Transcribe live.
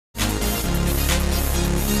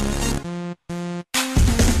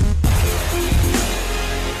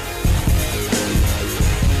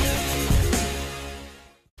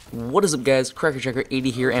What is up, guys?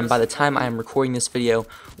 CrackerTracker80 here, and by the time I am recording this video,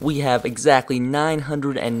 we have exactly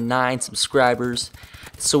 909 subscribers.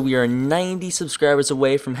 So we are 90 subscribers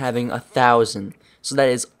away from having 1,000. So that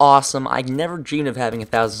is awesome. I never dreamed of having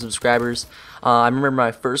 1,000 subscribers. I remember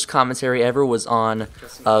my first commentary ever was on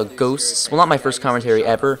Ghosts. Well, not my first commentary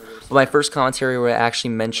ever, but my first commentary where I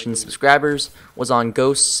actually mentioned subscribers was on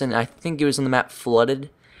Ghosts, and I think it was on the map Flooded.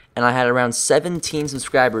 And I had around 17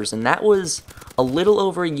 subscribers, and that was a little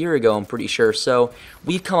over a year ago, I'm pretty sure. So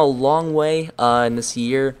we've come a long way in this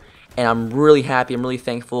year, and I'm really happy. I'm really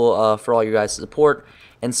thankful for all your guys' support.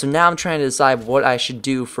 And so now I'm trying to decide what I should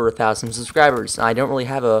do for 1,000 subscribers. I don't really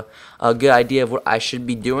have a good idea of what I should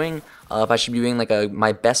be doing. If I should be doing like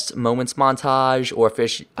my best moments montage, or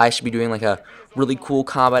if I should be doing like a really cool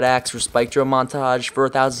combat axe or spike drill montage for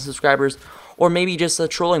 1,000 subscribers. Or maybe just a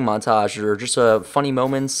trolling montage, or just funny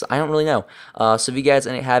moments. I don't really know. So if you guys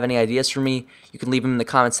have any ideas for me, you can leave them in the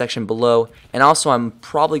comment section below. And also, I'm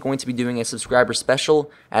probably going to be doing a subscriber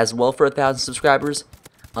special as well for 1,000 subscribers.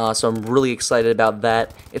 So I'm really excited about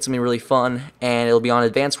that. It's going to be really fun, and it'll be on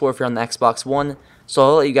Advanced Warfare on the Xbox One. So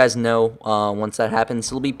I'll let you guys know once that happens.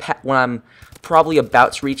 It'll be when I'm probably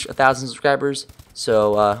about to reach 1,000 subscribers.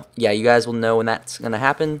 So yeah, you guys will know when that's going to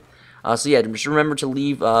happen. So yeah, just remember to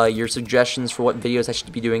leave your suggestions for what videos I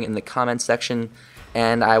should be doing in the comments section,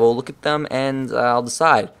 and I will look at them and I'll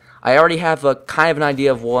decide. I already have a kind of an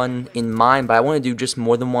idea of one in mind, but I want to do just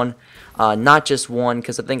more than one, not just one,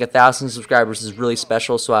 because I think 1,000 subscribers is really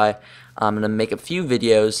special. So I'm going to make a few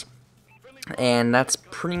videos, and that's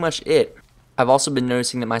pretty much it. I've also been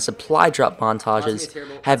noticing that my supply drop montages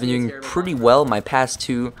have been doing pretty well. My past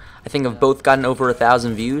two, I think, have both gotten over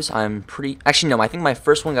 1,000 views. Actually, no, I think my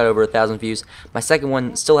first one got over 1,000 views. My second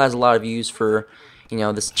one still has a lot of views for,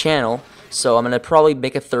 this channel. So I'm going to probably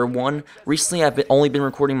make a third one. Recently, I've only been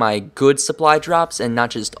recording my good supply drops and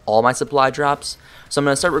not just all my supply drops. So I'm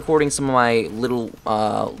going to start recording some of my little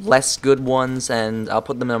less good ones, and I'll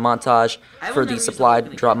put them in a montage for the supply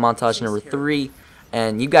drop montage number 3.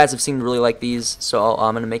 And you guys have seemed to really like these, so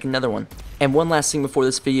I'm going to make another one. And one last thing before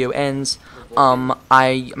this video ends,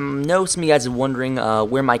 I know some of you guys are wondering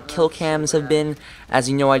where my kill cams have been. As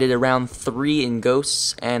you know, I did around 3 in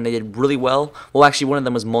Ghosts, and they did really well. Well, actually, one of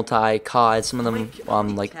them was multi-COD, some of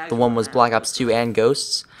them, like the one was Black Ops 2 and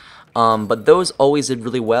Ghosts. But those always did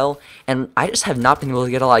really well, and I just have not been able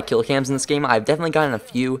to get a lot of kill cams in this game. I've definitely gotten a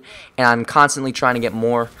few, and I'm constantly trying to get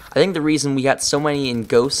more. I think the reason we got so many in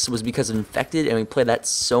Ghosts was because of Infected, and we played that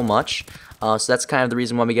so much. So that's kind of the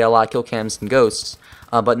reason why we get a lot of kill cams in Ghosts.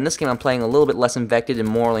 But in this game, I'm playing a little bit less Infected and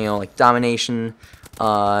more, like Domination,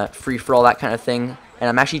 free-for-all, that kind of thing. And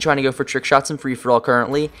I'm actually trying to go for trick shots and free-for-all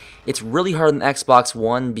currently. It's really hard on the Xbox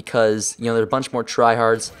One because, there's a bunch more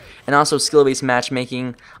tryhards. And also skill-based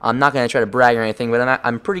matchmaking. I'm not going to try to brag or anything, but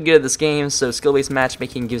I'm pretty good at this game, so skill-based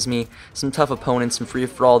matchmaking gives me some tough opponents in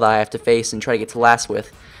free-for-all that I have to face and try to get to last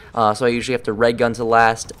with. So I usually have to red gun to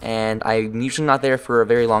last, and I'm usually not there for a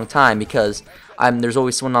very long time because there's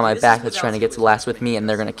always someone on my back that's trying to get to last with me, and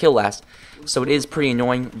they're going to kill last. So it is pretty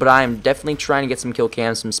annoying, but I'm definitely trying to get some kill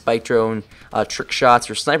cams, some spike drone trick shots,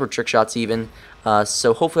 or sniper trick shots even.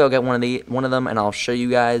 So hopefully I'll get one of them, and I'll show you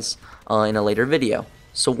guys in a later video.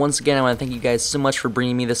 So once again, I want to thank you guys so much for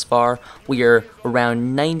bringing me this far. We are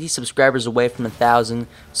around 90 subscribers away from 1,000,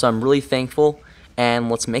 so I'm really thankful. And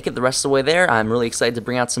let's make it the rest of the way there. I'm really excited to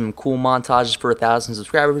bring out some cool montages for 1,000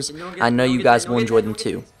 subscribers. I know you guys will enjoy them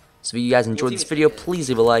too. So if you guys enjoyed this video, please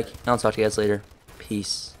leave a like, and I'll talk to you guys later.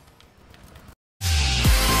 Peace.